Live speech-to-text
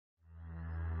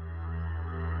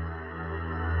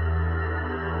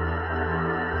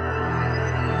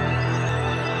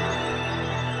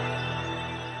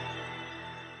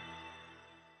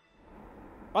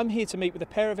I'm here to meet with a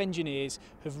pair of engineers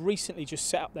who have recently just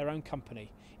set up their own company.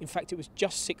 In fact, it was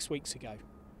just 6 weeks ago.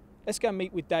 Let's go and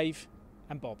meet with Dave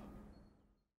and Bob.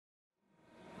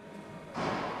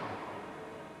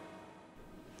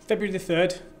 February the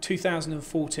 3rd,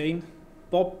 2014.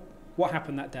 Bob, what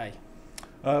happened that day?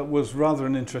 It was rather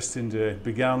an interesting day. It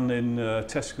began in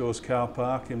Tesco's car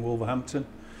park in Wolverhampton,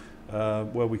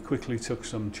 where we quickly took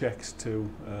some checks to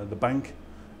the bank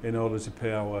in order to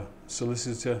pay our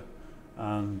solicitor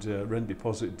and rent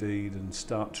deposit deed and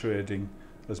start trading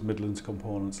as Midlands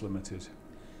Components Limited.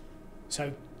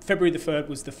 So February the 3rd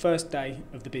was the first day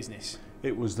of the business?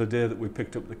 It was the day that we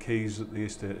picked up the keys at the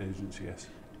estate agents, yes.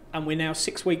 And we're now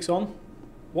 6 weeks on.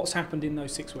 What's happened in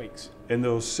those 6 weeks? In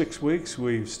those 6 weeks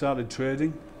we've started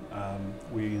trading.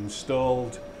 We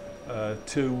installed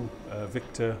two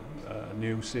Victor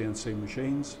new CNC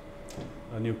machines,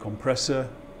 a new compressor,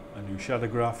 a new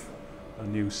shadowgraph, a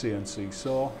new CNC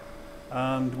saw,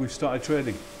 and we've started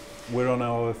trading. We're on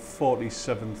our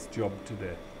 47th job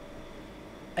today.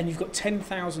 And you've got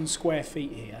 10,000 square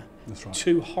feet here. That's right.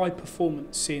 Two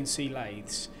high-performance CNC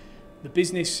lathes. The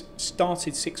business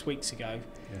started 6 weeks ago.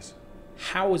 Yes.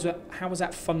 How was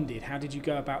that funded? How did you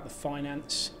go about the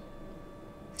finance?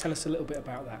 Tell us a little bit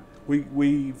about that.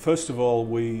 We first of all,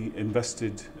 we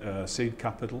invested seed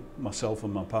capital, myself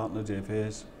and my partner Dave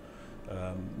Hayes.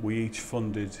 We each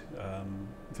funded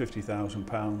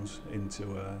 £50,000 into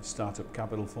a startup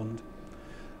capital fund.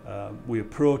 We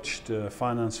approached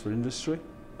Finance for Industry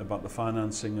about the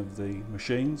financing of the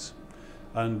machines,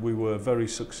 and we were very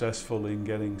successful in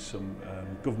getting some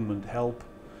government help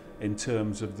in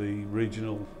terms of the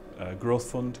regional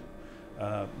growth fund,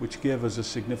 which gave us a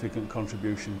significant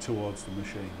contribution towards the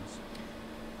machines.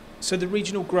 So the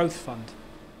regional growth fund,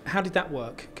 how did that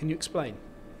work? Can you explain?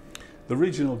 The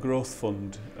regional growth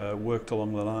fund worked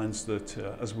along the lines that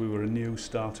as we were a new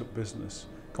startup business,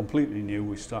 completely new,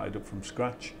 we started up from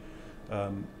scratch.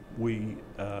 We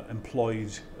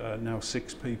employed now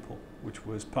 6 people, which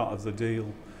was part of the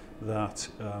deal that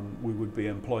we would be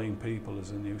employing people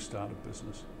as a new startup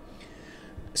business.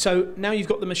 So now you've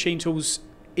got the machine tools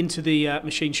into the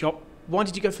machine shop. Why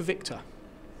did you go for Victor?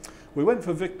 We went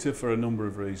for Victor for a number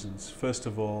of reasons. First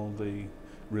of all, the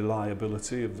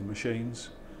reliability of the machines.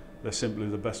 They're simply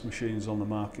the best machines on the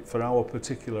market for our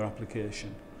particular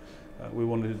application. We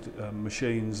wanted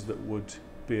machines that would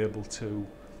be able to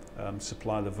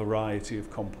supply the variety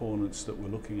of components that we're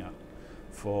looking at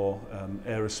for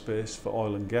aerospace, for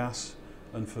oil and gas,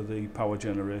 and for the power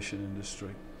generation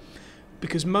industry.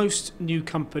 Because most new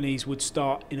companies would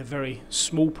start in a very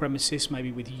small premises,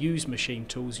 maybe with used machine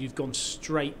tools. You've gone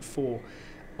straight for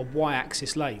a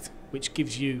Y-axis lathe, which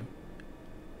gives you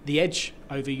the edge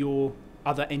over your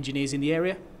other engineers in the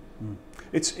area.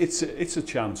 It's a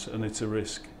chance and it's a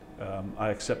risk. I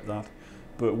accept that,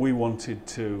 but we wanted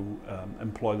to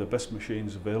employ the best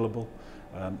machines available,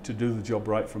 to do the job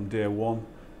right from day one,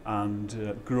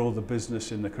 and grow the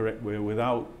business in the correct way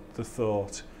without the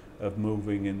thought of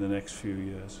moving in the next few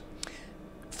years.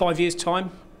 5 years'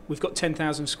 time, we've got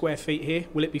 10,000 square feet here.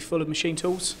 Will it be full of machine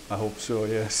tools? I hope so,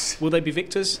 yes. Will they be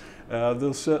Victors?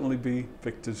 There'll certainly be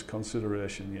Victor's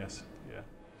consideration, yes. Yeah.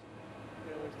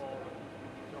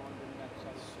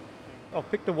 I've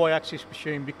picked the Y-axis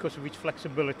machine because of its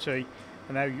flexibility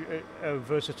and how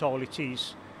versatile it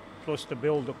is, plus the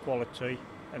build-up quality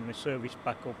and the service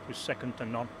backup was second to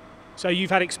none. So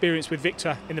you've had experience with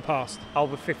Victor in the past?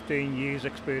 Over 15 years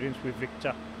experience with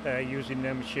Victor using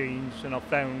their machines, and I've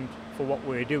found for what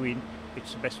we're doing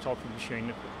it's the best type of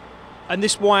machine. And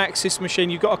this Y-axis machine,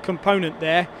 you've got a component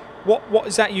there. What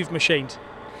is that you've machined?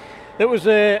 There was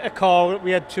a car that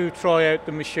we had to try out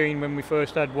the machine when we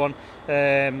first had one.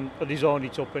 I designed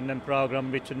it up and then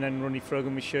programmed it and then run it through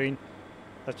the machine,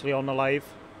 actually on the lathe.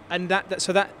 And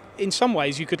that in some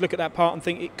ways you could look at that part and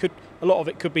think a lot of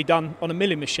it could be done on a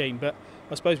milling machine, but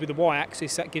I suppose with the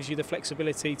Y-axis that gives you the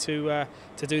flexibility to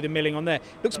do the milling on there.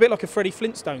 Looks a bit like a Freddie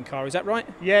Flintstone car, is that right?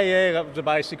 Yeah, that was the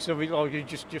basics of it. Like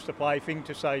just a plaything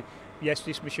to say, yes,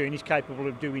 this machine is capable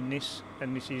of doing this,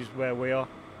 and this is where we are.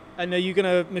 And are you going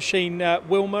to machine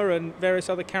Wilma and various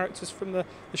other characters from the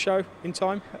show in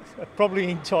time?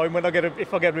 Probably in time.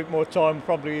 If I get a bit more time,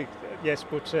 probably yes.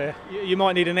 But you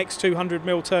might need an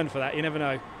X200mm turn for that. You never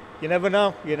know. You never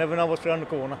know. You never know what's around the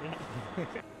corner. So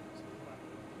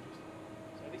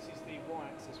this is the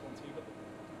Y-axis one. So you've got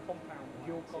the compound.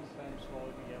 Dual compound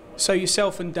slide. Yeah. So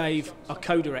yourself and Dave are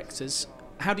co-directors.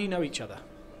 How do you know each other?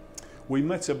 We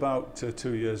met about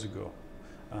 2 years ago,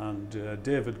 and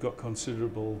Dave had got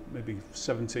considerable, maybe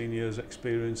 17 years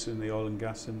experience in the oil and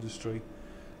gas industry.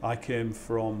 I came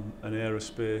from an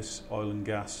aerospace, oil and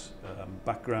gas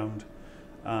background,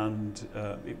 and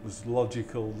it was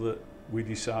logical that we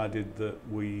decided that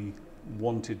we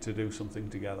wanted to do something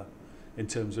together in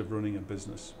terms of running a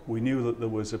business. We knew that there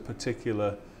was a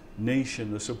particular niche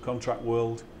in the subcontract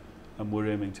world, and we're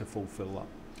aiming to fulfill that.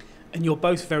 And you're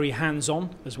both very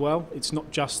hands-on as well. It's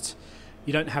not just,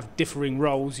 you don't have differing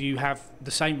roles, you have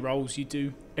the same roles, you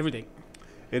do everything.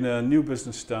 In a new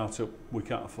business startup, we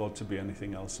can't afford to be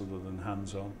anything else other than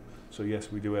hands-on. So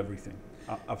yes, we do everything,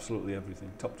 absolutely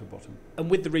everything, top to bottom. And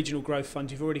with the Regional Growth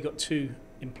Fund, you've already got 2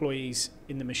 employees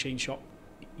in the machine shop.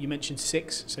 You mentioned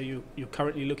 6, so you're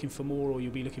currently looking for more, or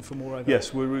you'll be looking for more over?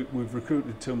 Yes, we've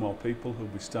recruited 2 more people who'll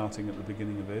be starting at the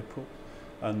beginning of April.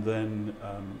 And then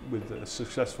with a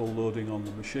successful loading on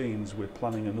the machines, we're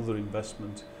planning another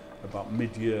investment about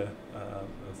mid-year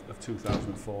of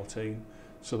 2014,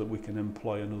 so that we can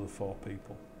employ another 4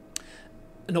 people.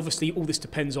 And obviously all this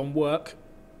depends on work.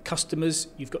 Customers,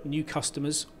 you've got new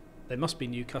customers. There must be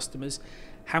new customers.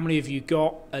 How many have you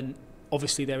got? And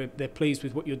obviously they're pleased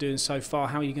with what you're doing so far.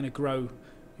 How are you going to grow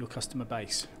your customer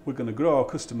base? We're going to grow our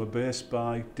customer base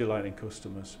by delighting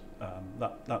customers.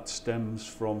 That stems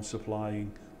from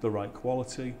supplying the right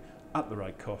quality at the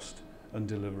right cost and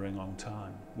delivering on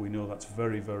time. We know that's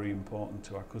very, very important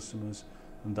to our customers,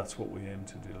 and that's what we aim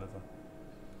to deliver.